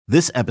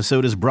This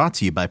episode is brought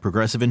to you by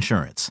Progressive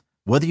Insurance.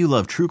 Whether you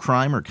love true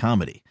crime or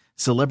comedy,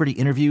 celebrity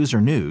interviews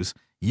or news,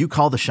 you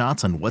call the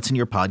shots on what's in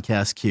your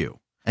podcast queue.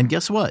 And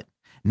guess what?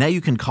 Now you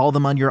can call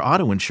them on your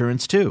auto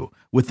insurance too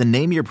with the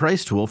Name Your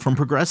Price tool from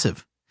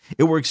Progressive.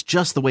 It works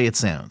just the way it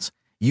sounds.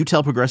 You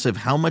tell Progressive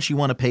how much you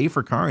want to pay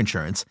for car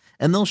insurance,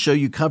 and they'll show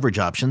you coverage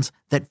options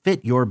that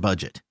fit your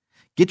budget.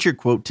 Get your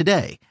quote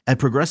today at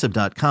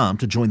Progressive.com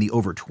to join the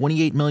over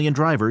 28 million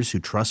drivers who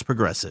trust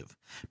Progressive.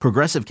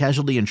 Progressive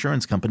Casualty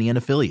Insurance Company and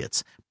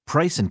Affiliates.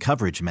 Price and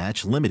coverage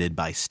match limited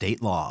by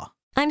state law.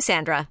 I'm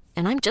Sandra,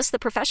 and I'm just the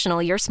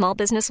professional your small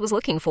business was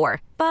looking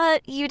for.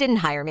 But you didn't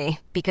hire me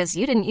because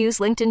you didn't use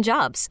LinkedIn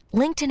Jobs.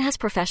 LinkedIn has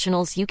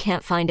professionals you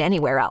can't find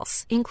anywhere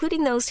else,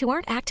 including those who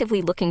aren't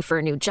actively looking for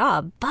a new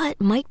job, but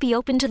might be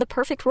open to the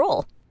perfect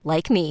role,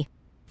 like me.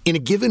 In a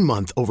given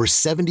month, over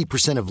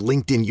 70% of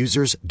LinkedIn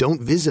users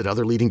don't visit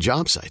other leading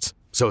job sites.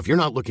 So if you're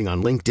not looking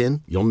on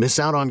LinkedIn, you'll miss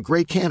out on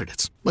great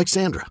candidates like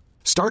Sandra.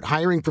 Start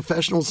hiring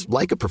professionals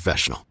like a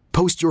professional.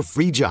 Post your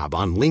free job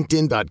on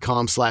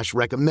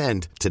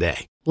linkedin.com/recommend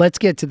today. Let's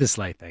get to the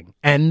Slay thing,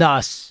 and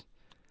thus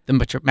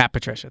the Matt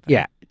Patricia thing.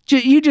 Yeah,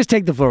 you just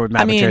take the floor with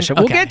Matt Patricia.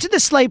 We'll get to the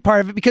Slay part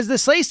of it because the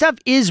Slay stuff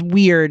is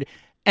weird,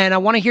 and I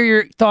want to hear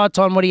your thoughts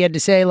on what he had to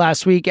say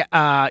last week.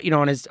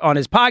 On his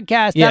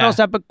podcast, that all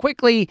stuff. But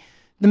quickly,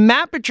 the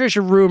Matt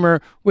Patricia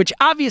rumor, which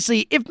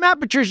obviously, if Matt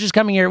Patricia's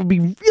coming here, it would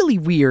be really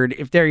weird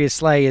if Darius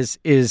Slay is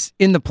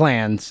in the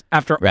plans.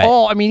 After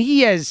all, I mean,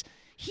 he has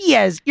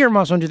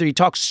earmuffs 1, 2, 3.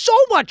 Talks so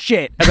much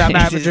shit about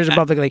Matt Patricia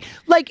publicly,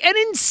 like an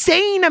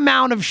insane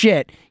amount of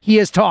shit he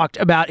has talked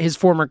about his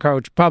former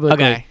coach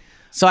publicly. Okay,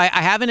 so I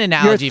have an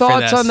analogy for this.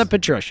 Your thoughts on the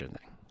Patricia thing?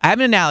 I have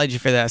an analogy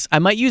for this. I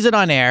might use it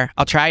on air.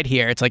 I'll try it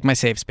here. It's like my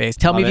safe space.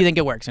 Tell me if you think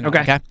it works or not.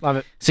 Okay, love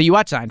it. So you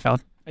watch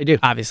Seinfeld? I do.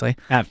 Obviously.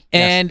 Have.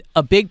 And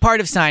a big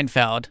part of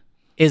Seinfeld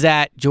is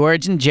that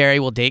George and Jerry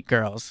will date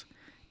girls.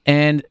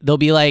 And they'll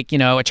be like,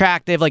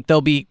 attractive. Like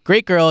they'll be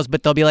great girls,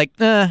 but they'll be like,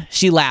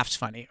 she laughs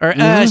funny. Or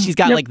she's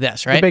got like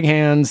this, right? The big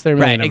hands. They're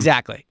right,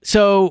 exactly.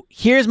 So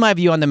here's my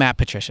view on the Matt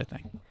Patricia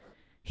thing.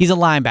 He's a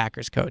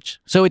linebackers coach.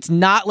 So it's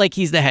not like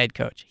he's the head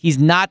coach. He's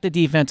not the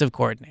defensive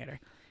coordinator.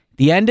 At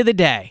the end of the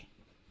day,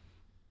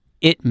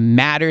 it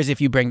matters if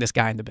you bring this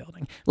guy in the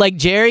building. Like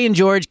Jerry and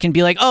George can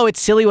be like, oh,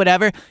 it's silly,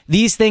 whatever.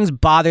 These things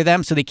bother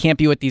them, so they can't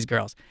be with these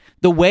girls.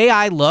 The way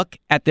I look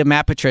at the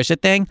Matt Patricia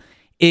thing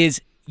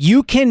is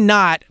you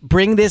cannot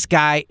bring this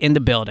guy in the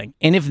building.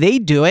 And if they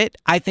do it,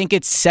 I think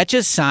it's such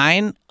a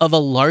sign of a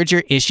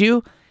larger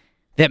issue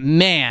that,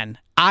 man,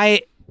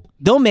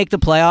 they'll make the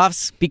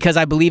playoffs because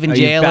I believe in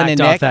Jalen and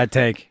Nick. Off that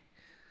take.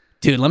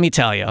 Dude, let me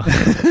tell you.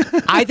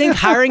 I think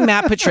hiring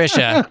Matt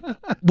Patricia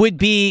would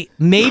be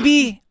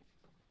maybe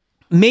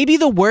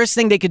the worst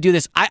thing they could do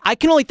this. I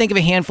can only think of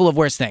a handful of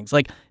worse things.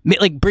 Like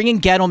bringing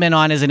Gettleman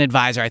on as an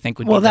advisor, I think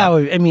would be that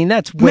would,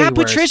 that's way Matt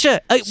worse.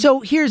 Patricia. So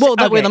here's... Wait,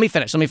 let me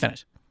finish.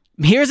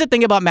 Here's the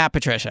thing about Matt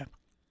Patricia.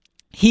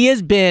 He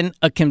has been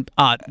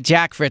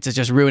Jack Fritz is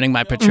just ruining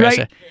my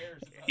Patricia. Right.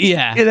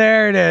 Yeah.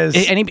 There it is.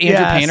 Any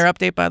Andrew Painter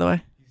update, by the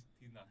way?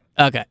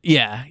 Okay.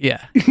 Yeah.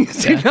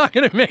 He's not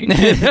going to make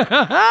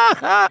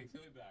it.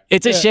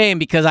 It's a shame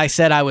because I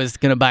said I was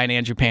going to buy an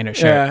Andrew Painter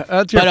shirt. Yeah,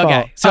 that's your fault.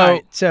 Okay,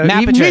 so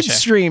Matt Patricia.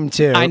 Midstream,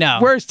 too. I know.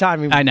 Worst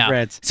timing. I know.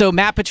 Fritz. So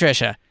Matt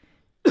Patricia,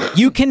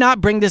 you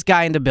cannot bring this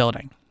guy in the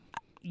building.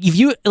 If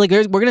you we're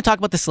going to talk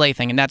about the Slay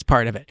thing, and that's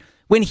part of it.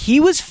 When he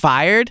was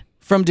fired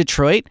from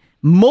Detroit,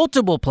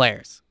 multiple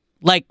players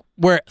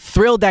were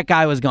thrilled that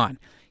guy was gone.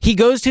 He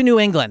goes to New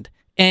England,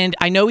 and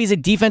I know he's a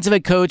defensive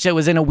head coach that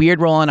was in a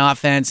weird role on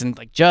offense and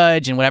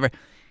Judge and whatever.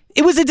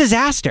 It was a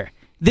disaster.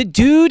 The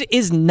dude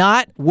is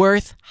not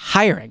worth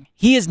hiring.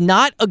 He is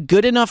not a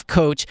good enough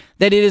coach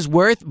that it is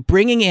worth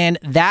bringing in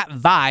that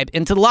vibe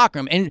into the locker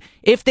room. And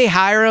if they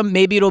hire him,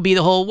 maybe it'll be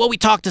the whole, we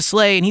talked to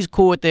Slay and he's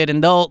cool with it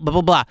and they'll blah,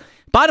 blah, blah.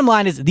 Bottom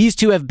line is these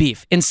two have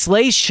beef. And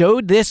Slay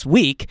showed this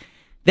week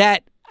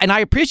that, and I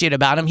appreciate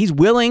about him, he's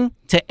willing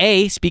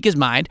to speak his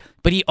mind,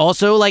 but he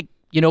also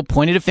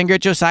pointed a finger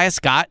at Josiah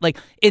Scott.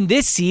 In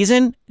this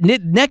season,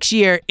 next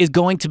year is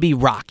going to be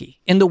rocky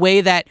in the way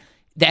that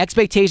the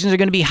expectations are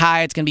going to be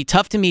high. It's going to be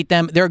tough to meet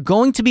them. There are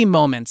going to be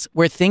moments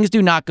where things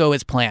do not go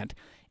as planned.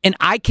 And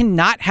I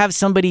cannot have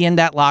somebody in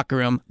that locker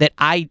room that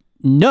I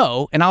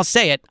know, and I'll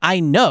say it, I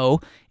know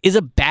is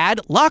a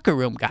bad locker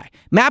room guy.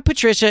 Matt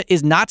Patricia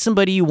is not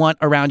somebody you want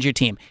around your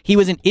team. He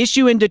was an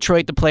issue in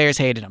Detroit. The players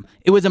hated him.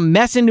 It was a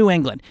mess in New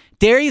England.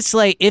 Darius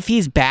Slay, if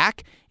he's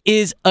back,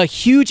 is a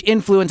huge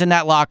influence in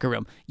that locker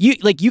room. You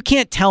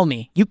can't tell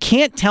me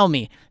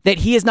that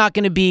he is not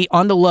going to be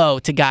on the low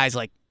to guys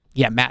like,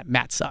 yeah,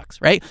 Matt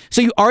sucks, right?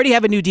 So you already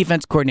have a new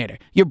defense coordinator.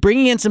 You're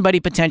bringing in somebody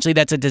potentially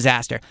that's a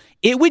disaster.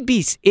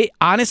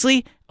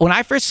 Honestly, when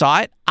I first saw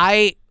it,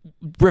 I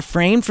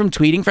refrained from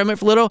tweeting from it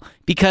for a little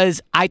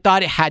because I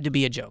thought it had to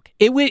be a joke.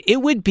 It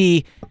would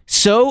be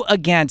so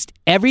against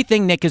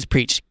everything Nick has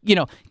preached.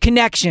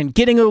 Connection,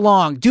 getting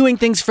along, doing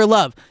things for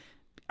love.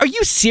 are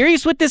you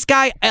serious with this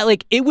guy?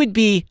 Like, it would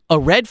be a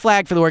red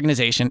flag for the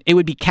organization. It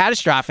would be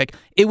catastrophic.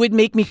 It would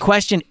make me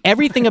question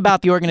everything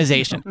about the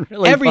organization.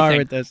 Really everything. Far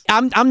with this.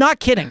 I'm not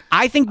kidding.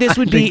 I think this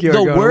would be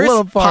the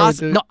worst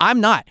possible. No,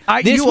 I'm not.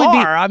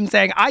 I'm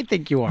saying I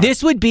think you are.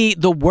 This would be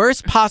the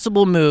worst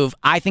possible move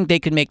I think they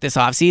could make this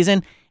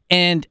offseason.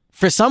 And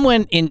for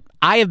someone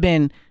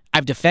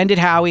I've defended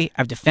Howie.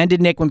 I've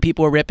defended Nick when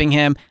people were ripping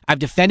him. I've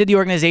defended the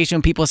organization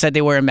when people said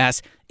they were a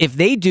mess. If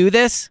they do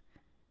this,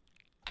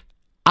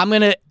 I'm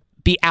going to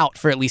be out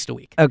for at least a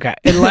week. Okay.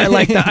 I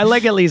like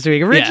at least a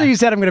week. Originally, you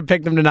said I'm going to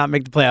pick them to not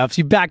make the playoffs.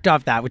 You backed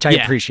off that, which I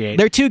appreciate.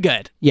 They're too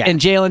good. Yeah. And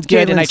Jalen's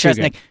good, and I trust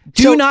Nick.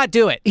 Do not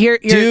do it.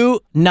 Do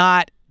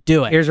not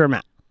do it. Here's where I'm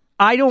at.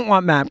 I don't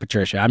want Matt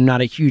Patricia. I'm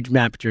not a huge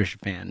Matt Patricia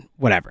fan.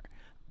 Whatever.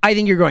 I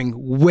think you're going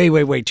way,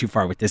 way, way too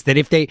far with this. That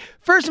if they,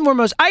 first and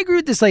foremost, I agree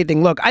with the Slay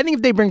thing. Look, I think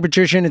if they bring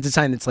Patricia in, it's a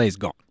sign that Slay's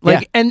gone.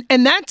 And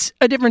that's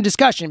a different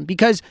discussion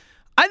because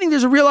I think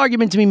there's a real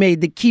argument to be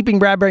made that keeping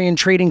Bradbury and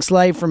trading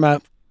Slay from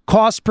a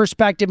cost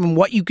perspective and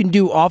what you can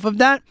do off of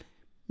that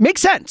makes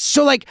sense.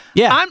 So,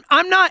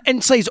 I'm not,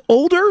 and Slay's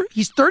older.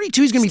 He's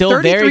 32. He's going to be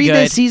 33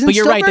 this season. But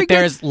you're right that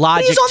there's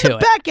logic to it. He's on the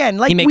back end.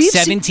 Like, he makes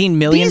 $17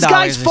 million these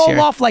guys this fall year.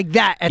 off like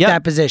that at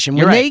that position.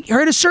 When they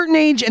hit a certain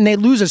age and they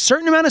lose a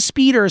certain amount of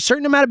speed or a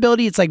certain amount of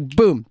ability, it's like,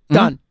 boom,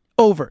 done,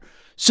 over.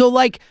 So,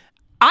 like,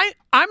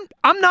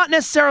 I'm not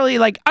necessarily,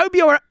 like, I would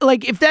be,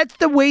 like, if that's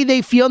the way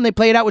they feel and they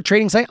play it out with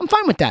trading Slay, I'm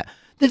fine with that.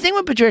 The thing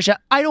with Patricia,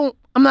 I'm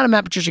not a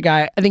Matt Patricia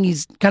guy. I think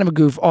he's kind of a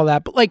goof, all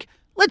that. But, like,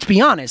 let's be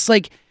honest.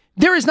 Like,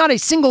 there is not a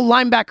single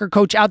linebacker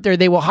coach out there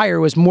they will hire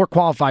who is more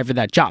qualified for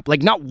that job.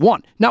 Like, not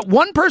one. Not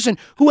one person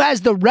who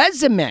has the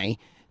resume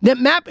that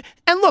Matt...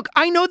 And look,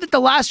 I know that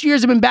the last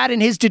years have been bad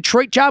and his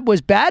Detroit job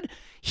was bad.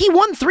 He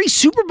won 3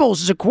 Super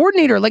Bowls as a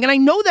coordinator. Like, and I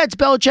know that's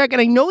Belichick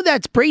and I know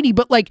that's Brady,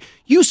 but, like,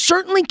 you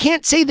certainly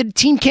can't say that a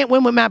team can't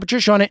win with Matt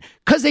Patricia on it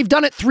because they've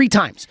done it 3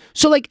 times.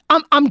 So, like,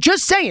 I'm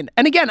just saying.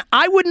 And again,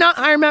 I would not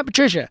hire Matt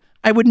Patricia.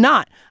 I would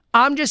not.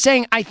 I'm just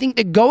saying I think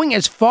that going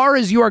as far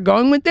as you are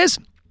going with this,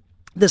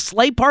 the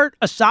Slay part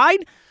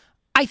aside,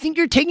 I think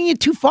you're taking it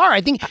too far.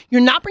 I think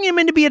you're not bringing him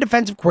in to be a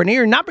defensive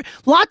coordinator.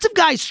 Lots of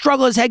guys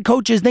struggle as head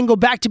coaches, then go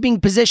back to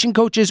being position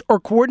coaches or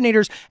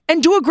coordinators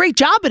and do a great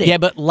job at it. Yeah,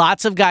 but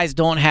lots of guys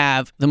don't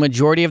have the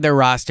majority of their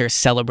roster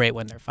celebrate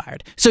when they're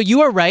fired. So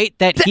you are right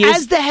that he is...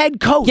 As the head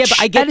coach. Yeah,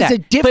 but I get that. That is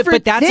a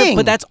different thing.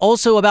 But that's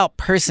also about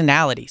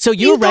personality. So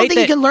you right don't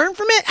think he can learn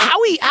from it?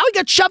 Howie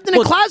got shoved in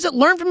a closet,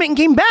 learned from it, and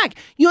came back.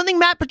 You don't think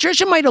Matt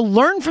Patricia might have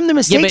learned from the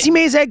mistakes he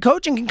made as head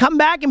coach and can come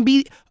back and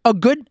be a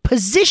good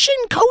position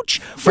coach?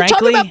 We're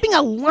talking about being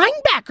a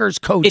linebackers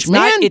coach,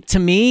 to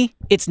me,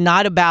 it's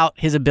not about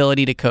his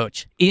ability to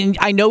coach.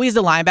 I know he's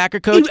the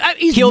linebacker coach.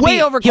 He's way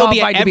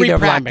overqualified to be the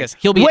linebacker.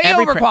 He'll be way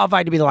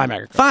overqualified to be the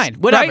linebacker coach. Fine,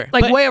 whatever. Right?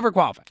 Like, way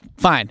overqualified.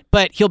 Fine,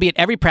 but he'll be at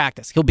every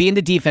practice. He'll be in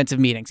the defensive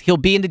meetings. He'll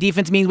be in the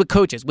defensive meetings with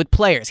coaches, with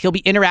players. He'll be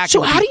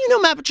interacting with how do you know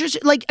Matt Patricia?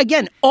 Like,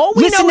 again, all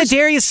we know is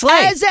Darius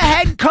Slay as a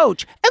head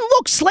coach. And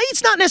look,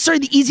 Slay's not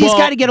necessarily the easiest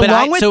guy to get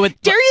along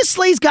with. Darius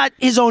Slay's got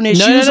his own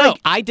issues. No.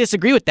 I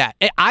disagree with that.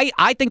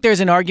 I think there's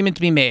an argument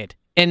to be made.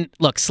 And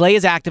look, Slay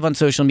is active on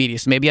social media,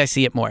 so maybe I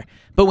see it more.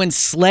 But when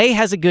Slay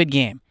has a good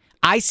game,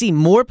 I see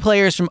more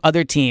players from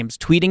other teams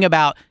tweeting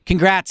about,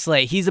 congrats,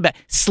 Slay. He's the best.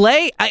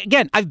 Slay,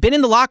 again, I've been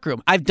in the locker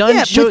room. I've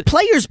done shows with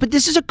players, but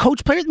this is a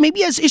coach player. Maybe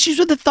he has issues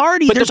with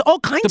authority. But there's all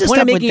kinds of stuff with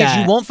that. The point I'm making is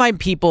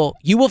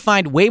you will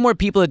find way more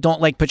people that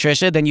don't like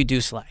Patricia than you do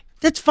Slay.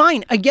 That's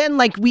fine. Again,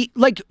 like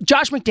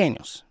Josh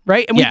McDaniels,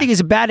 right? And we think he's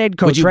a bad head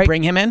coach, Would you right?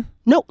 bring him in?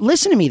 No,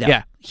 listen to me, though.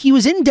 Yeah. He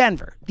was in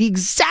Denver. The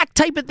exact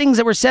type of things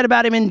that were said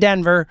about him in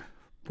Denver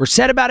were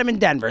said about him in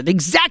Denver. The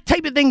exact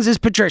type of things as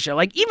Patricia.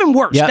 Like, even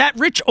worse. Yep. That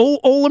Rich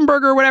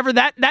Olenberger or whatever,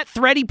 that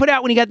thread he put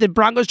out when he got the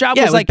Broncos job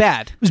was like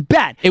bad. It was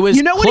bad. It was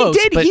You know close, what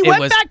he did? He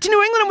went back to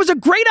New England and was a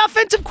great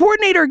offensive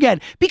coordinator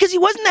again because he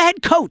wasn't the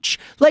head coach.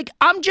 Like,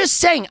 I'm just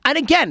saying, and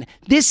again,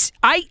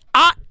 I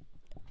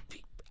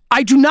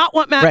do not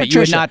want Matt Patricia. You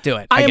would not do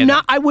it.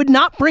 I would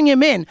not bring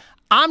him in.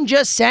 I'm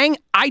just saying,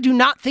 I do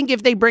not think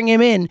if they bring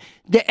him in,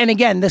 and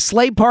again, the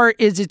Slay part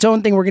is its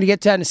own thing. We're going to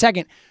get to that in a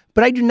second.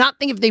 But I do not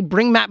think if they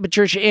bring Matt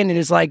Patricia in, it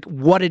is like,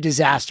 what a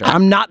disaster.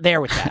 I'm not there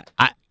with that.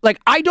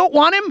 I don't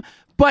want him,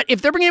 but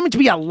if they're bringing him in to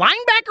be a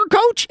linebacker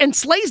coach and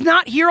Slay's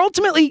not here,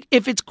 ultimately,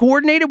 if it's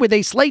coordinated with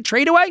a Slay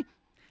trade away,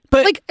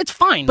 but like, it's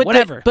fine,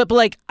 whatever. But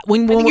like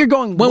when you're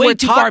going way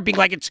too far, being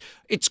like it's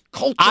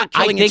culture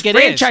killing, it's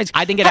franchise.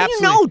 I think it How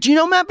absolutely. do you know? Do you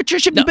know Matt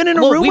Patricia? Have you been in a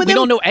room with him? We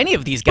don't know any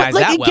of these guys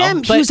that well.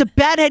 Again, he was a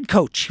bad head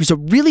coach. He was a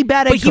really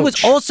bad head coach. But he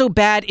was also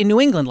bad in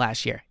New England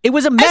last year. It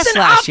was a mess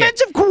last year.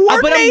 As an offensive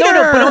coordinator.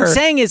 But what I'm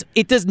saying is,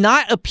 it does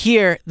not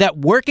appear that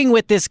working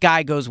with this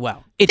guy goes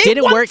well. It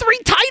didn't work. They won 3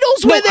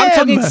 titles with him.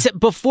 I'm talking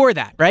before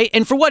that, right?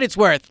 And for what it's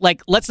worth,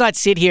 like, let's not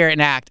sit here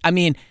and act. I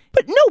mean,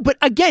 But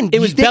again, it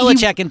was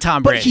Belichick and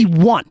Tom Brady.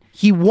 But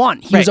he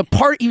won. He was a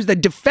part. He was the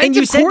defensive. And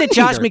you said that coordinator.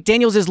 Josh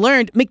McDaniels has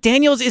learned.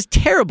 McDaniels is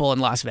terrible in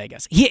Las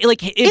Vegas. In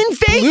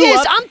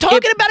Vegas, I'm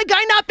talking about a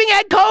guy not being a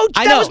head coach.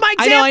 That was my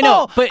example. I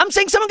know, but I'm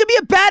saying someone could be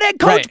a bad head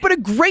coach, but a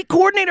great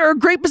coordinator or a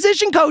great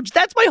position coach.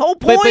 That's my whole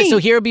point. But so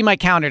here would be my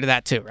counter to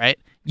that too, right?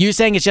 You're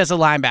saying it's just a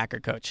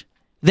linebacker coach.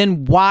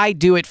 Then why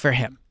do it for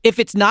him? If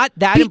it's not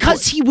that important.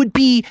 Because he would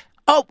be,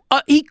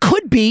 he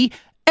could be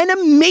an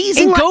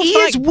amazing, he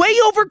is way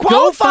overqualified.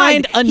 Go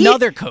find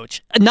another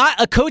coach. Not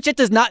a coach that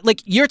does not,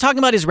 like, you're talking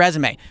about his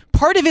resume.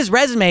 Part of his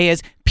resume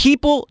is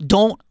people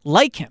don't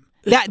like him.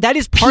 That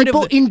is part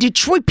people of in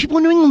Detroit. People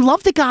in New England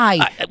love the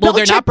guy. Well,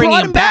 they're not bringing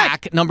him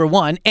back, number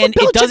one, and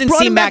it doesn't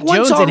seem Mac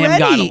Jones and him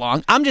got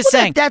along. I'm just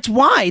saying that's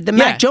why the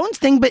Mac Jones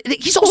thing. But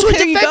he's also a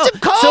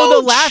defensive coach.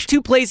 So the last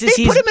two places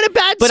they put him in a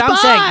bad spot. But I'm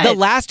saying the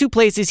last two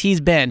places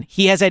he's been,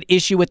 he has had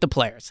issue with the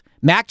players.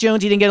 Mac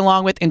Jones he didn't get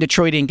along with, and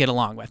Detroit didn't get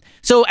along with.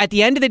 So at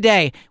the end of the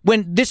day,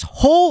 when this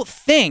whole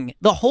thing,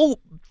 the whole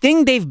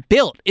thing they've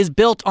built is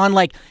built on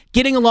like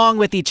getting along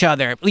with each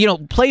other,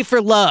 play for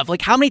love.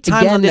 Like how many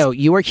times again, on this? Though,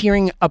 you are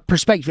hearing a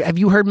perspective. Have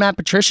you heard Matt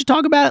Patricia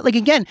talk about it? Like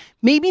again,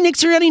 maybe Nick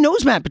Sirianni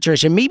knows Matt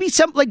Patricia. Maybe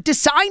some like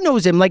Desai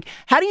knows him. Like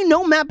how do you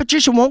know Matt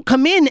Patricia won't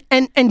come in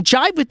and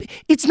jive with?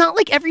 It's not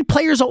like every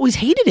player's always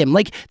hated him.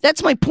 Like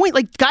that's my point.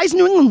 Like guys in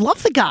New England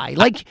love the guy.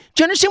 Like do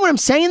you understand what I'm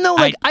saying though?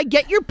 Like I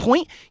get your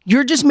point.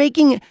 You're just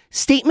making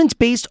statements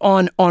based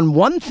on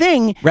one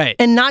thing, right,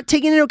 and not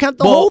taking into account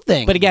the whole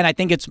thing. But again, I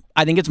think it's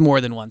more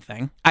than one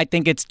thing. I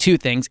think it's two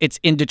things. It's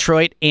in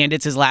Detroit and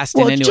it's his last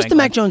stint in New England. Well, it's just the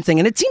Mac Jones thing,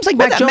 and it seems like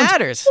Mac Jones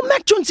matters. Well,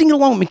 Mac Jones didn't get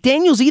along with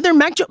McDaniels either.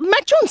 Mac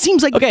Jones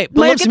seems like okay,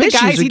 but look at the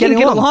guys he didn't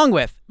get along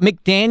with.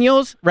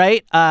 McDaniels,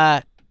 right?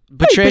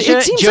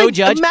 Patricia, Joe like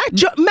Judge. Mac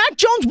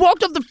Jones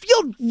walked off the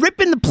field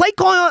ripping the play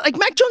calling. Like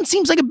Mac Jones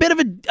seems like a bit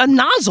of a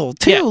nozzle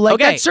too. Yeah, like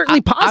that's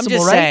certainly possible. I'm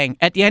just saying,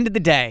 at the end of the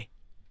day.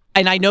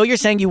 And I know you're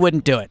saying you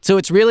wouldn't do it. So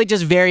it's really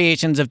just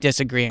variations of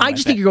disagreeing. I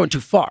just think you're going too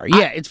far.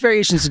 Yeah, it's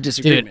variations of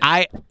disagreement. Dude,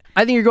 I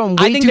think you're going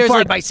way too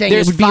far by saying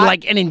it would be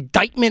like an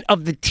indictment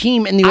of the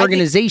team and the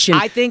organization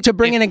to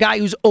bring in a guy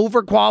who's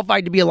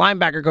overqualified to be a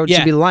linebacker coach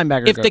to be the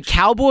linebacker coach. If the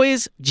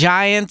Cowboys,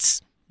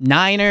 Giants,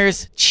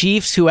 Niners,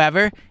 Chiefs,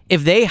 whoever,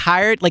 if they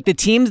hired, like the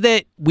teams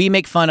that we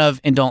make fun of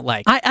and don't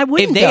like, I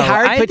wouldn't. If they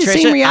hired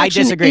Patricia, I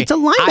disagree. It's a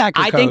linebacker coach.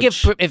 I think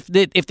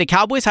if the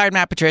Cowboys hired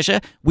Matt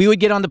Patricia, we would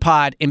get on the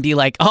pod and be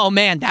like, "Oh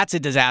man, that's a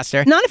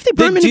disaster." Not if they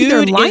put him in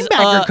their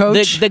linebacker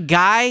coach. The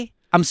guy.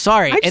 I'm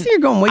sorry. I just think you're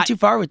going way too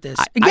far with this.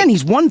 Again,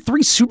 he's won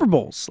 3 Super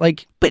Bowls.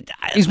 But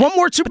he's won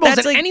more Super Bowls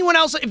than anyone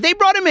else. If they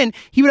brought him in,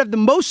 he would have the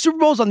most Super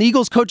Bowls on the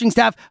Eagles coaching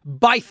staff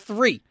by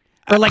 3.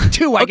 Or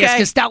 2, I guess,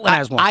 because Stoutland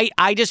has one.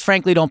 I just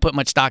frankly don't put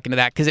much stock into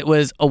that because it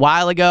was a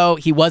while ago.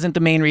 He wasn't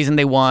the main reason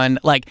they won.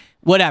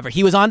 Whatever.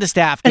 He was on the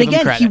staff. Give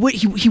him credit.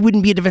 He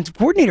wouldn't be a defensive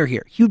coordinator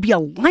here. He would be a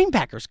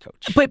linebackers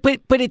coach.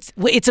 But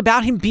it's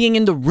about him being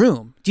in the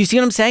room. Do you see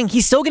what I'm saying?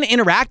 He's still going to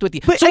interact with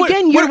you. But so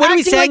again, what are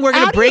we saying? We're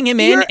going to bring him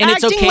in, and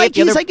it's okay. Like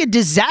he's like a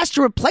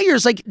disaster of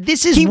players. Like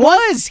this is he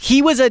was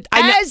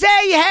as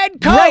a head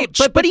coach,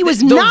 right, but he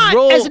was not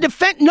as a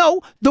defense.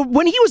 No,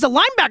 when he was a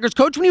linebackers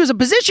coach, when he was a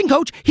position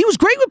coach, he was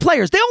great with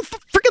players. They all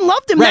freaking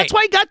loved him. Right. That's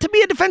why he got to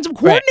be a defensive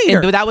coordinator.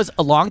 Right. And that was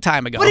a long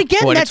time ago. But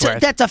again,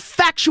 that's a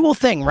factual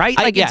thing, right?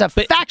 It's a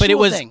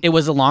factual thing. It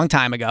was a long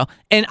time ago,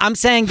 and I'm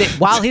saying that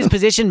while his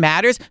position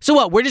matters, so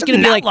what? We're just going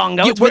to be like long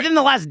ago. It's within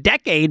the last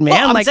decade, man.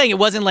 Well, I'm saying it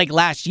wasn't like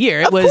last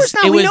year. It of was. Course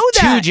not. It we was know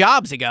that. 2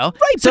 jobs ago,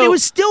 right? But it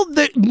was still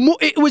that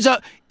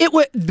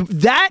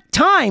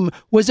time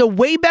was a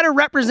way better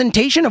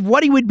representation of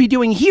what he would be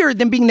doing here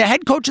than being the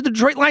head coach of the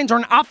Detroit Lions or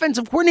an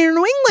offensive coordinator in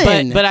New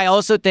England. But I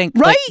also think,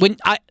 right?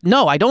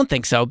 No, I don't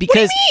think so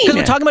because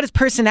we're talking about his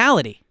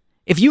personality.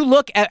 If you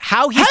look at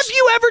how he's... Have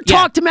you ever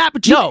talked to Matt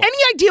Patricia? No. Any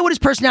idea what his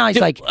personality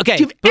is like? Okay.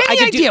 Do you have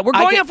any idea? We're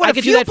going off what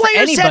a few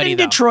players said in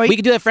Detroit. We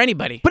could do that for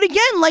anybody. But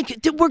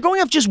again, we're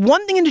going off just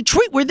one thing in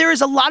Detroit where there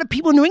is a lot of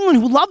people in New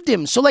England who loved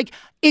him. So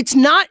it's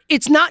not,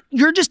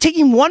 you're just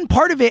taking one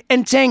part of it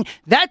and saying,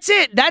 that's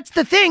it, that's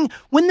the thing,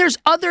 when there's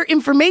other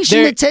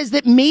information that says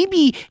that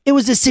maybe it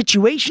was a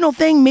situational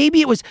thing, maybe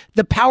it was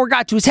the power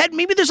got to his head,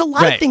 maybe there's a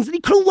lot of things that he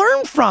could have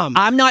learned from.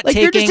 I'm not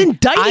taking... You're just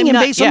indicting him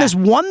based on this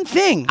one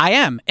thing. I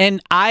am,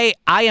 and I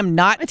am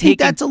not taking... I think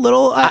that's a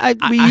little,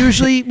 we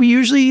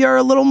usually are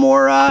a little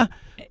more...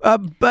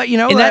 but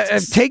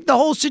take the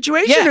whole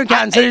situation into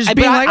account instead of just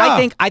being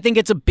I think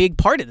it's a big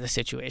part of the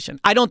situation.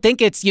 I don't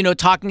think it's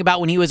talking about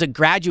when he was a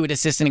graduate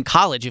assistant in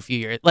college a few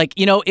years.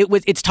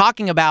 It's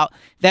talking about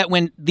that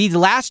when these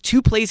last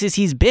 2 places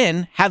he's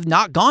been have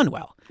not gone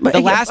well. But the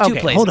last 2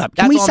 places. Hold up.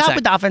 Can we stop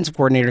with the offensive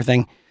coordinator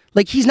thing?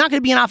 He's not going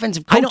to be an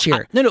offensive coach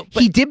here. No.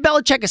 He did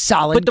Belichick a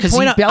solid because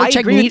I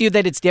agree with you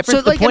that it's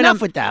different. So,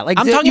 enough with that.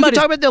 I'm talking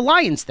about the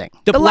Lions thing.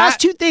 The last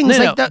 2 things.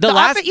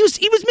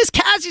 He was Miss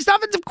Cassie's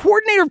offensive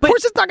coordinator. Of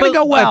course it's not going to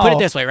go well. Put it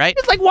this way, right?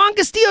 It's like Juan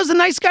Castillo's the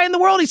nice guy in the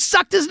world. He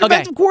sucked as a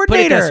defensive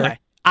coordinator. Put it this way.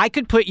 I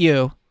could put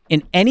you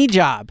in any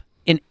job,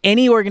 in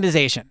any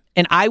organization,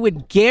 and I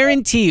would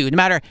guarantee you, no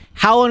matter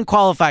how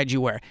unqualified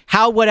you were,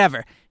 how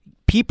whatever,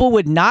 people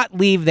would not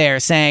leave there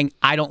saying,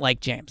 I don't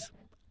like James.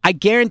 I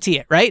guarantee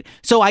it, right?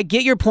 So I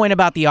get your point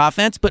about the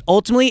offense, but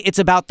ultimately it's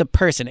about the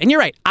person. And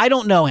you're right, I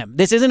don't know him.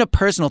 This isn't a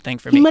personal thing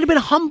for me. He might have been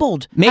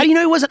humbled. How do you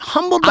know he wasn't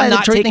humbled by the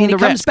Detroit thing? And he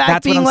comes back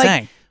That's being what I'm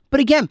saying. But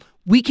again,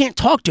 we can't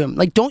talk to him.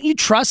 Like, don't you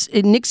trust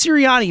Nick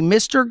Sirianni,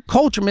 Mr.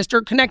 Culture, Mr.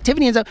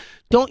 Connectivity and stuff?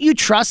 Don't you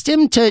trust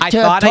him to I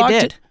thought talk I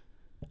did.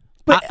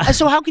 But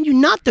so how can you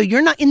not, though?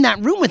 You're not in that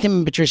room with him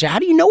and Patricia. How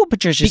do you know what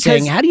Patricia's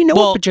saying? How do you know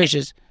what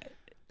Patricia's...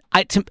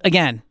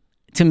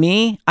 To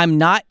me, I'm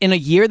not, in a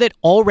year that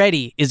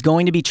already is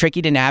going to be tricky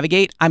to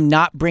navigate, I'm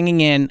not bringing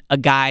in a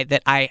guy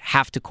that I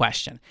have to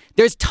question.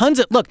 There's tons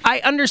of, look. I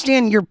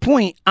understand your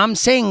point. I'm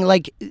saying,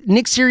 like,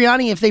 Nick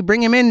Sirianni, if they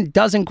bring him in,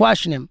 doesn't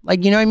question him.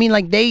 Like, you know what I mean?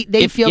 Like, they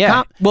feel...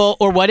 Well,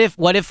 or what if,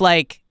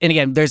 like, and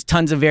again, there's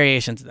tons of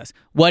variations of this.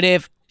 What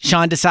if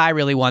Sean Desai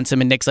really wants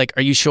him and Nick's like,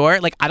 are you sure?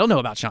 Like, I don't know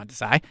about Sean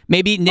Desai.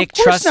 Maybe Nick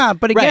trusts... Of course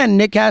not, but again,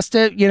 Nick has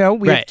to,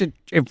 we have to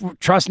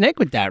trust Nick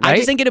with that, right? I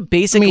just think at a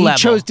basic level... he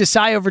chose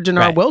Desai over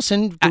Denard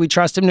Wilson. Do we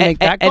trust him to make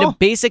that call? At a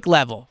basic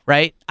level,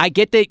 right? I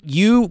get that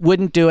you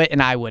wouldn't do it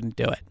and I wouldn't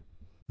do it.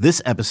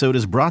 This episode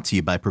is brought to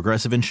you by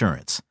Progressive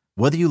Insurance.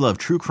 Whether you love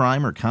true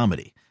crime or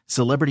comedy,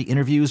 celebrity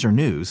interviews or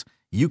news,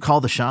 you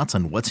call the shots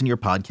on what's in your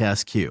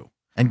podcast queue.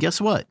 And guess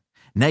what?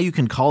 Now you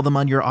can call them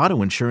on your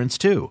auto insurance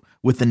too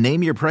with the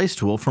Name Your Price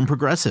tool from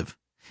Progressive.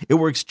 It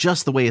works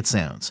just the way it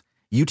sounds.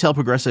 You tell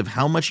Progressive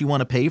how much you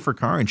want to pay for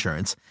car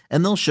insurance,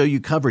 and they'll show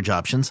you coverage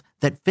options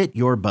that fit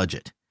your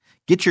budget.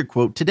 Get your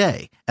quote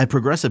today at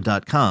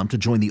Progressive.com to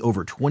join the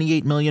over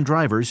 28 million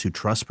drivers who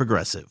trust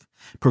Progressive.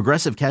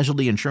 Progressive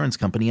Casualty Insurance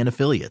Company and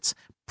Affiliates.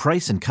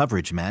 Price and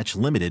coverage match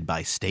limited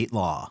by state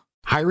law.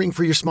 Hiring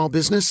for your small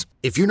business?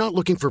 If you're not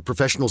looking for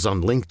professionals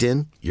on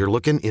LinkedIn, you're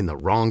looking in the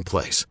wrong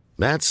place.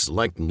 That's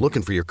like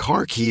looking for your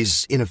car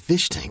keys in a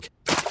fish tank.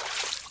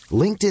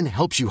 LinkedIn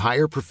helps you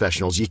hire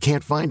professionals you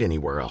can't find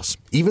anywhere else,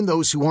 even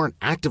those who aren't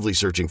actively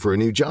searching for a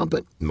new job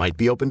but might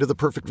be open to the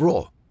perfect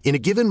role. In a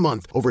given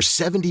month, over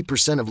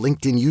 70% of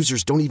LinkedIn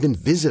users don't even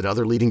visit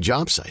other leading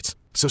job sites.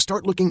 So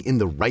start looking in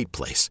the right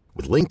place.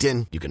 With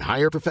LinkedIn, you can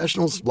hire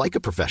professionals like a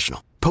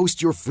professional.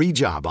 Post your free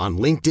job on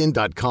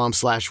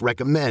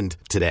linkedin.com/recommend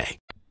today.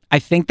 I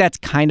think that's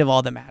kind of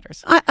all that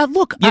matters.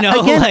 Look,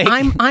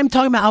 again, I'm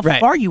talking about how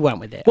far you went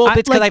with it. Well,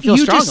 it's because I feel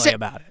strongly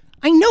about it.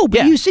 I know,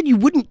 but you said you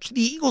wouldn't.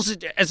 The Eagles,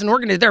 as an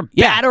organization, they're a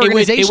bad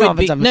organization.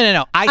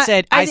 No. I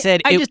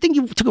just think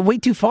you took it way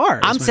too far.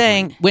 I'm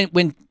saying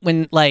when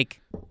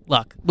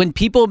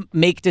people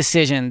make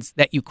decisions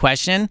that you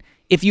question,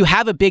 if you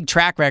have a big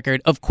track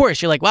record, of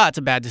course you're like, wow, it's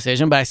a bad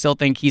decision, but I still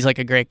think he's like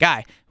a great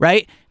guy,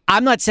 right?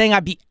 I'm not saying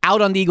I'd be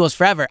out on the Eagles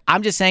forever.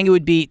 I'm just saying it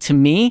would be, to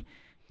me,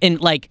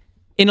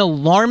 an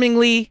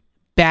alarmingly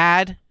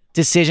bad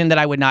decision that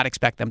I would not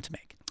expect them to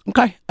make.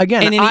 Okay.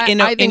 Again,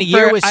 and in a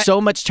year with so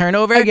much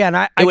turnover, again,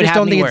 I just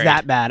don't think it's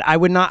that bad. I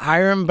would not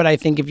hire him, but I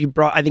think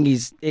I think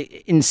he's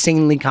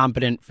insanely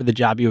competent for the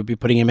job you would be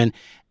putting him in.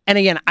 And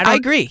again, I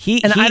agree.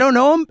 I don't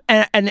know him.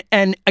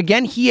 And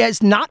again, he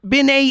has not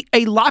been a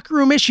locker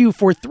room issue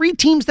for 3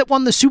 teams that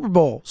won the Super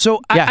Bowl. So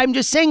I'm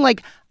just saying,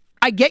 like,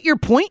 I get your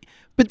point,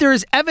 but there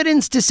is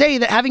evidence to say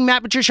that having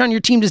Matt Patricia on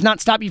your team does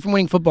not stop you from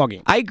winning football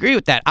games. I agree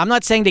with that. I'm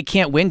not saying they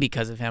can't win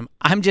because of him.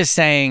 I'm just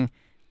saying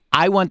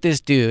I want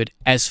this dude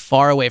as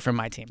far away from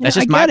my team. That's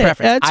just my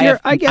preference.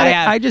 I get it.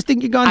 I just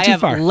think you've gone too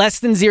far. I have less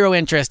than zero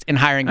interest in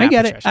hiring Matt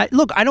Patricia. I get it.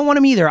 Look, I don't want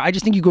him either. I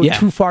just think you go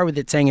too far with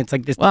it, saying it's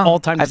like this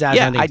all-time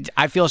disaster.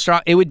 I feel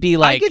strong. It would be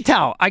like... I could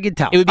tell.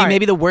 It would be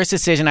maybe the worst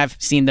decision I've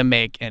seen them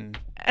make. And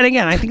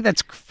again, I think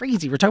that's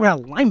crazy. We're talking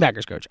about a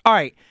linebackers coach. All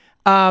right.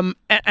 And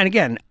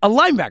again, a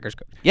linebackers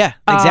coach. Yeah,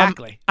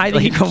 exactly. I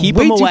think keep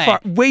him away.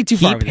 Way too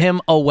far. Keep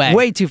him away.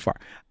 Way too far.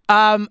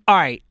 All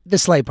right, the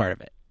Slay part of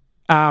it.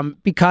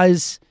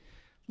 Because,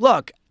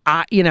 look,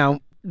 he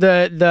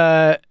did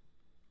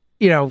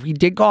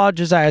call out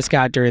Josiah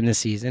Scott during the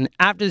season.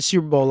 After the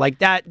Super Bowl, like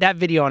that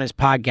video on his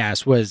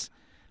podcast was,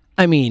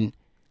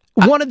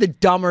 one of the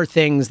dumber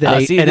things that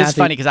this is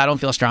funny because I don't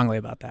feel strongly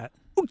about that.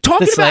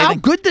 Talking about how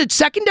good the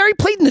secondary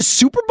played in the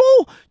Super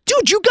Bowl?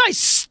 Dude, you guys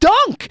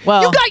stunk.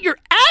 Well, you got your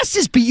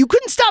asses beat. You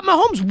couldn't stop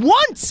Mahomes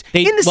once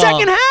in the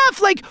second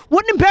half. Like,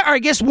 wouldn't embarrass, I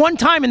guess one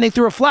time and they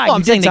threw a flag. Well,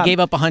 I'm saying they gave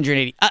up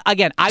 180.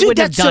 Again, I wouldn't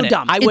have done it.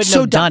 I wouldn't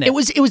have done it.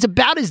 It was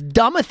about as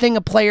dumb a thing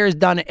a player has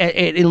done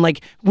in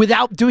like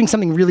without doing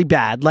something really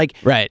bad. Like,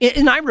 right.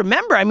 And I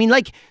remember,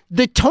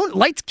 the tone,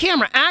 lights,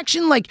 camera,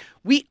 action, like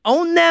we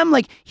own them.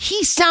 Like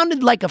he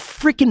sounded like a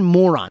freaking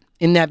moron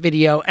in that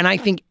video, and I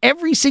think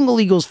every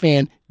single Eagles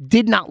fan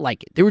did not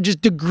like it. There were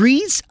just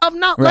degrees of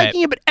not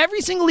liking it, but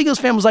every single Eagles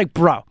fan was like,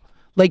 bro,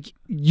 like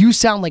you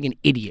sound like an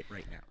idiot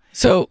right now.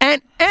 So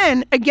and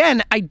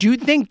again, I do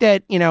think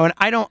that, and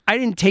I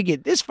didn't take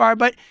it this far,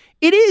 but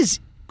it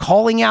is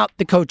calling out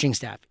the coaching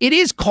staff. It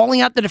is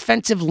calling out the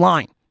defensive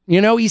line.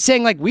 He's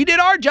saying like, we did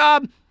our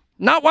job,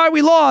 not why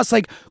we lost,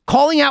 like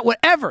calling out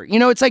whatever.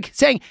 It's like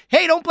saying,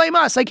 hey, don't blame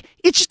us. Like,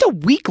 it's just a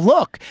weak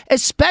look,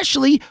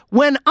 especially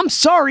when, I'm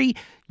sorry,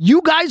 you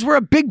guys were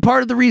a big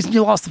part of the reason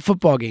you lost the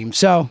football game.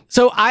 So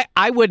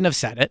I wouldn't have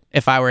said it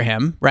if I were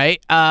him,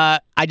 right? I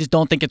just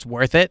don't think it's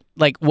worth it.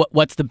 Like,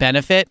 what's the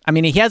benefit? I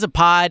mean, he has a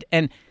pod,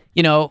 and,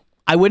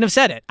 I wouldn't have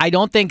said it. I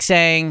don't think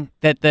saying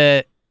that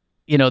the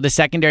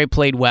secondary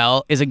played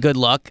well is a good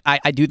look.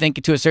 I do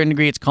think to a certain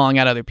degree it's calling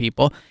out other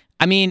people.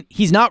 I mean,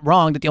 he's not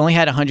wrong that they only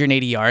had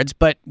 180 yards,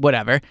 but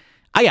whatever.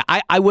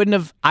 I wouldn't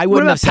have. I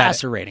wouldn't have said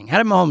passer rating. How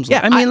did Mahomes? Yeah,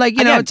 I mean,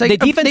 it's like the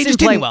defense didn't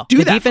play well.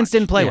 The defense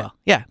didn't play well.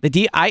 Yeah,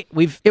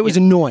 It was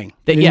annoying.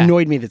 It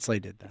annoyed me that Slay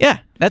did that. Yeah,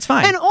 that's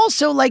fine. And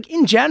also,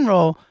 in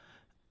general,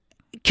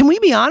 can we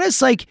be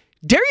honest?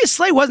 Darius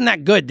Slay wasn't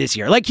that good this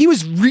year. He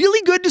was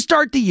really good to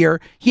start the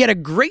year. He had a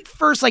great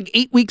first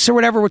 8 weeks or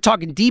whatever. We're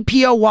talking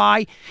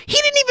DPOY. He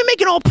didn't even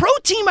make an All-Pro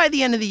team by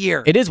the end of the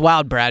year. It is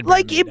wild, Brad. Over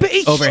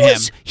him.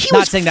 He not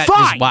was saying fine.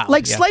 That is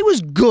wild. Slay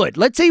was good.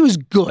 Let's say he was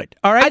good.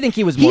 All right. I think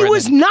he was more. He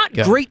was not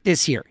great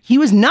this year. He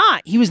was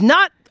not. He was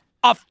not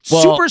a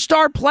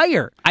superstar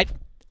player.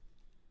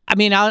 I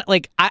mean,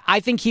 I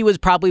think he was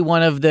probably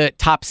one of the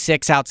top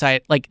 6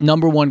 outside,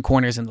 number 1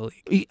 corners in the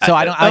league. So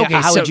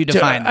how would you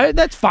define that?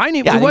 That's fine.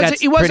 He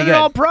wasn't an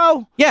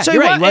All-Pro. Yeah, so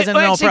you're right. He wasn't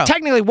an All-Pro.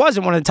 Technically,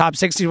 wasn't one of the top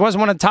 6. He wasn't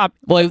one of the top.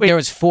 Well, there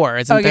was 4,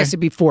 isn't there? I guess it'd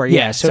be 4.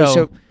 Yeah.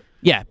 So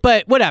yeah,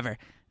 but whatever.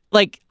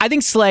 I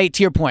think Slay,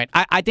 to your point,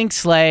 I think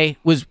Slay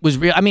was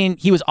real. I mean,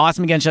 he was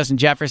awesome against Justin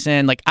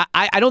Jefferson.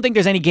 I don't think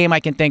there's any game I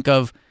can think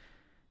of.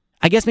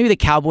 I guess maybe the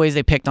Cowboys,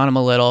 they picked on him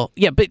a little.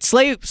 Yeah, but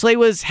Slay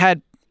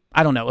had,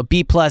 I don't know, a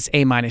B+,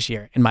 A-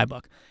 year in my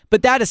book.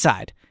 But that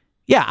aside,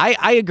 yeah,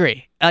 I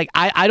agree.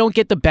 I don't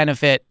get the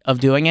benefit of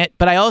doing it,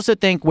 but I also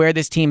think where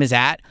this team is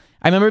at,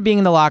 I remember being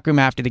in the locker room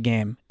after the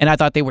game, and I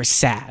thought they were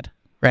sad,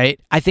 right?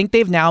 I think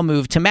they've now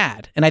moved to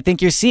mad, and I think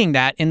you're seeing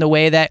that in the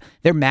way that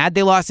they're mad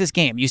they lost this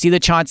game. You see the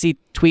Chauncey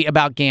tweet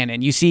about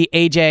Gannon. You see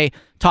AJ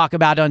talk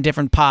about it on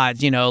different pods,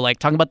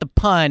 talking about the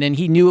pun, and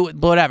he knew it,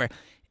 whatever.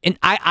 And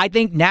I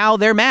think now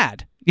they're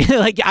mad.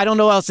 I don't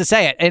know how else to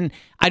say it. And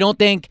I don't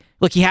think...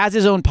 Look, he has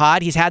his own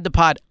pod. He's had the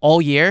pod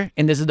all year,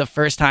 and this is the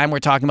first time we're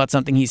talking about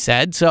something he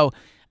said. So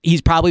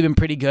he's probably been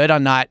pretty good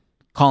on not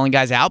calling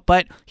guys out,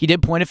 but he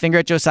did point a finger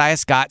at Josiah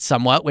Scott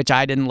somewhat, which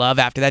I didn't love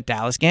after that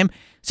Dallas game.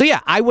 So yeah,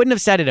 I wouldn't have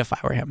said it if I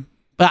were him.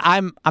 But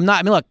I'm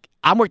not. I mean, look,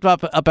 I'm worked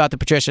up about the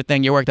Patricia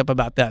thing. You're worked up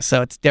about this,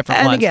 so it's different.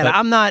 And ones, again,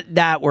 I'm not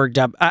that worked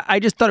up. I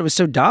just thought it was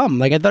so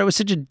dumb. I thought it was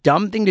such a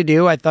dumb thing to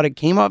do. I thought it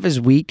came off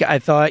as weak. I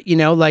thought,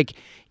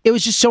 it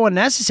was just so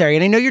unnecessary.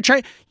 And I know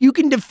you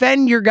can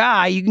defend your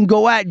guy, you can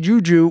go at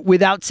Juju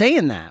without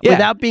saying that,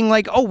 without being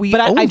we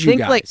owned you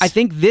guys. I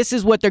think this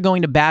is what they're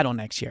going to battle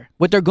next year.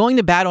 What they're going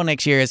to battle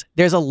next year is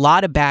there's a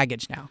lot of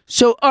baggage now.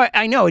 So, all right,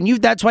 I know, and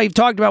that's why you've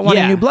talked about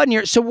wanting new blood in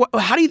here. So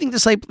how do you think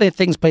this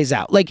things plays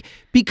out?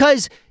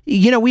 Because,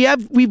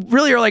 we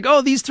really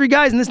are these 3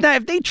 guys and this and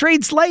that. If they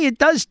trade Slay, it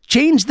does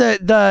change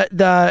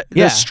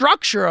the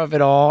structure of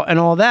it all and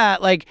all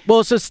that.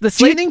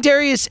 Do you think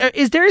Darius Slay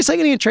going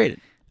to get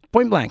traded?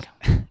 Point blank.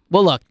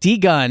 Well, look, D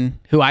Gun,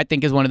 who I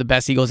think is one of the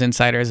best Eagles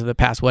insiders of the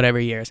past whatever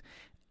years,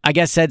 I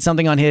guess said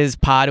something on his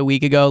pod a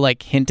week ago,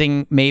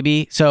 hinting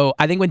maybe. So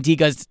I think when D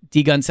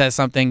Gun says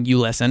something, you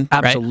listen.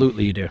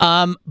 Absolutely, right? You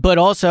do. But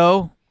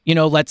also,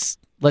 let's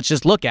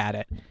just look at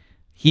it.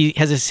 He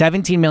has a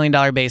 $17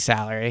 million base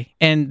salary,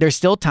 and there's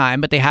still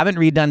time, but they haven't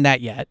redone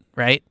that yet,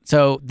 right?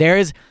 So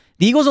the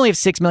Eagles only have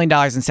 $6 million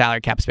in salary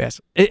cap space.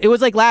 It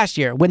was like last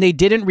year when they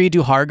didn't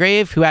redo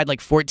Hargrave, who had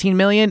 $14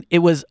 million. It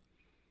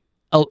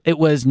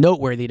was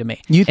noteworthy to me.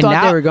 You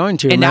thought they were going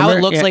to, and now it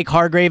looks like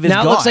Hargrave is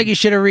gone. Now it looks like you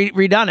should have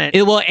redone it.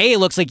 It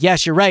looks like,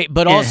 yes, you're right,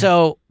 but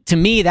also, to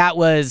me, that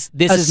was,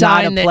 this is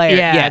not a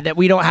player. That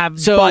we don't have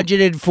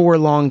budgeted for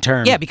long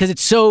term. Yeah, because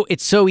it's so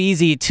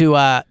easy to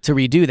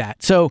redo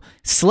that. So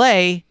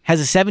Slay has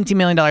a $17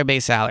 million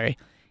base salary.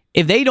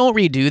 If they don't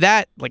redo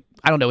that,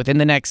 I don't know,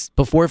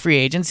 before free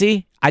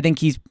agency, I think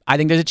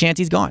there's a chance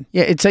he's gone.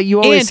 Yeah, it's like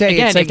you always say,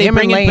 again, it's like if they him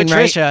bring and Lane, in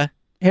Patricia. Right?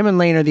 Him and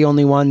Lane are the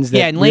only ones that.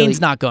 Yeah, and Lane's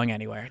not going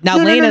anywhere. Now,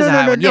 Lane has a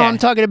high one. No, I'm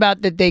talking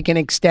about that they can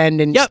extend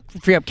and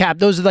free up cap.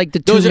 Those are the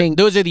two main.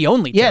 Those are the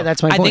only two. Yeah,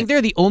 that's my point. I think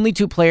they're the only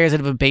 2 players that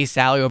have a base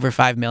salary over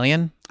 $5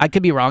 million. I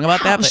could be wrong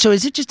about that. But, so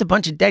is it just a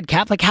bunch of dead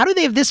cap? How do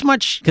they have this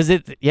much? Because how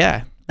do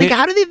they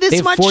have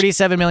this much? They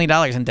have $47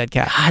 million in dead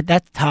cap. God,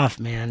 that's tough,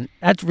 man.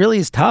 That really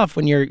is tough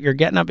when you're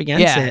getting up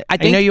against it. I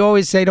know you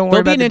always say don't worry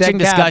about the dead cap. There'll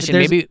be an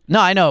interesting discussion. No,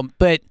 I know,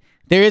 but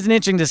there is an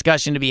interesting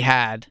discussion to be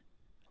had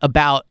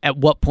about at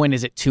what point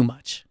is it too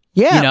much.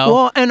 Yeah,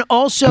 well, and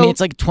also... I mean, it's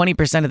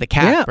 20% of the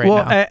cap right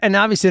now. And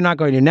obviously they're not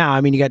going to now.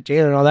 I mean, you got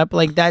Jalen and all that,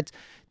 but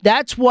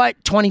that's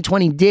what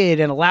 2020 did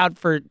and allowed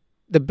for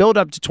the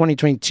build-up to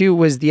 2022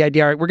 was the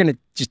idea, all right, we're going to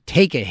just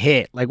take a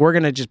hit. We're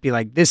going to just be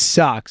this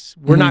sucks.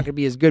 We're not going to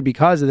be as good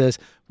because of this.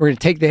 We're going to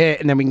take the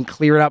hit, and then we can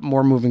clear it up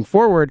more moving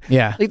forward.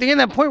 Yeah. They're getting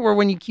that point where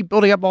when you keep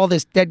building up all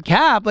this dead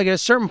cap, at a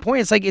certain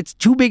point, it's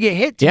too big a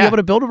hit to be able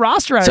to build a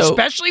roster out,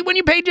 especially when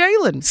you pay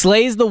Jalen.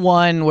 Slay's the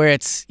one where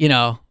it's,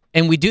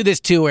 and we do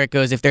this too, where it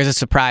goes, if there's a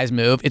surprise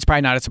move, it's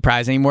probably not a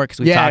surprise anymore because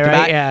we've talked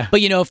about it. Yeah.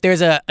 But, if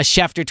there's a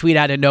Schefter tweet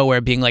out of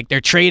nowhere being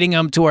they're trading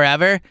him to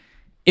wherever,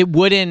 it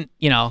wouldn't,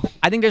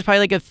 I think there's probably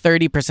like a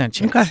 30%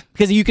 chance. Okay.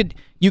 Because you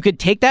could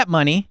take that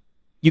money,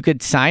 you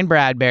could sign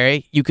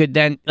Bradbury, you could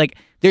then,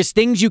 there's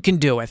things you can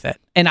do with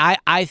it. And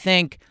I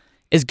think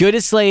as good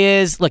as Slay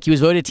is, look, he was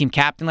voted team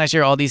captain last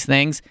year, all these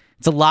things,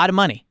 it's a lot of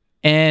money.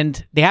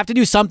 And they have to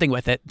do something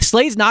with it.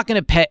 Slay's not going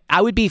to pay.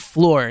 I would be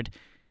floored.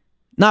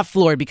 Not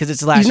floored because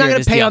it's the last year. He's not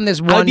going to pay deal. on this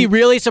one. I would be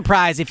really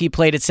surprised if he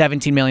played at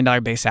 $17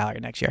 million base salary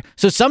next year.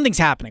 So something's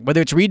happening.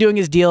 Whether it's redoing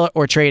his deal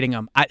or trading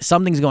him,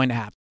 something's going to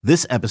happen.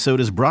 This episode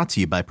is brought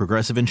to you by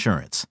Progressive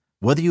Insurance.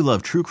 Whether you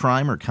love true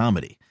crime or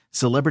comedy,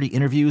 celebrity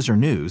interviews or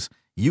news,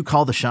 you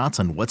call the shots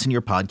on what's in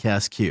your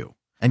podcast queue.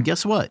 And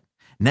guess what?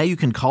 Now you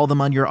can call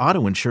them on your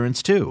auto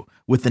insurance too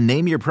with the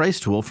Name Your Price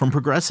tool from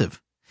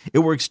Progressive. It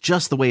works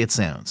just the way it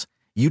sounds.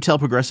 You tell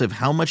Progressive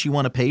how much you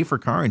want to pay for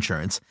car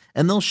insurance,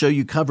 and they'll show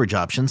you coverage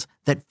options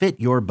that fit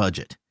your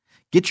budget.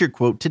 Get your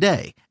quote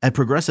today at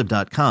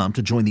Progressive.com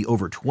to join the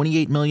over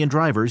 28 million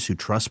drivers who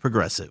trust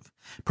Progressive.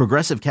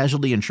 Progressive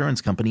Casualty Insurance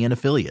Company and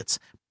Affiliates.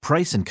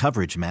 Price and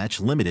coverage match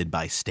limited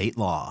by state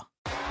law.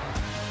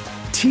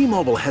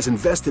 T-Mobile has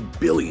invested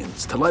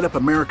billions to light up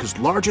America's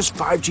largest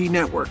 5G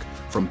network,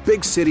 from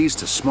big cities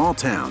to small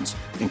towns,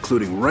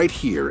 including right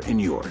here in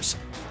yours.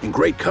 And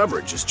great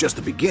coverage is just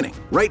the beginning.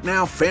 Right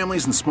now,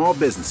 families and small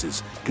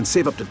businesses can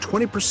save up to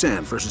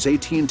 20% versus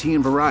AT&T and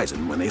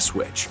Verizon when they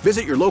switch.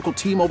 Visit your local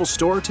T-Mobile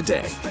store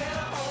today.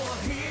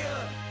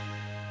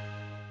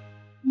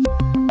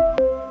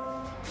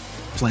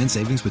 Plan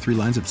savings with 3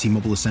 lines of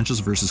T-Mobile Essentials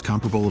versus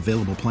comparable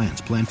available plans.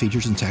 Plan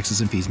features and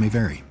taxes and fees may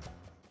vary.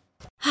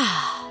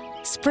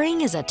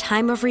 Spring is a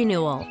time of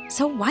renewal,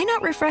 so why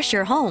not refresh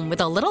your home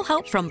with a little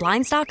help from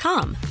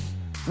Blinds.com?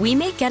 We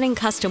make getting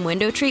custom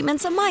window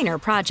treatments a minor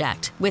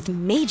project with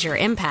major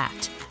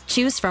impact.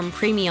 Choose from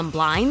premium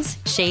blinds,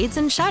 shades,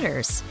 and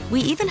shutters.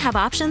 We even have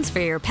options for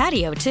your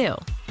patio, too.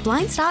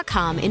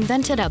 Blinds.com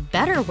invented a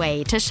better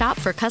way to shop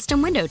for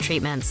custom window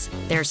treatments.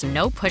 There's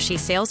no pushy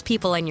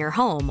salespeople in your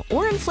home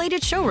or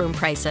inflated showroom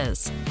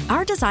prices.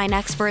 Our design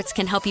experts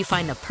can help you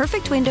find the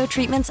perfect window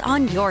treatments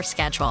on your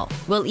schedule.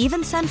 We'll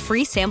even send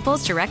free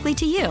samples directly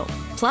to you.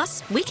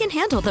 Plus, we can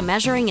handle the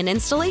measuring and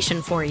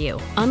installation for you.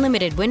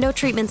 Unlimited window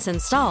treatments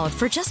installed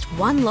for just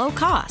one low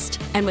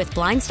cost. And with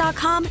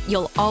Blinds.com,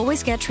 you'll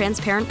always get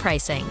transparent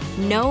pricing.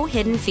 No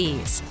hidden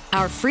fees.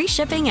 Our free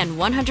shipping and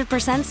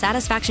 100%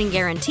 satisfaction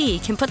guarantee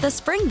can put the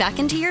spring back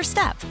into your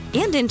step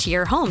and into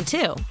your home,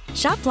 too.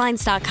 Shop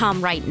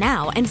Blinds.com right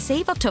now and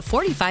save up to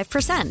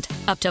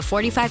 45%. Up to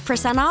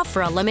 45% off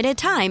for a limited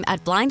time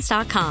at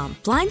Blinds.com.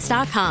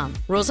 Blinds.com.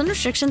 Rules and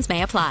restrictions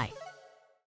may apply.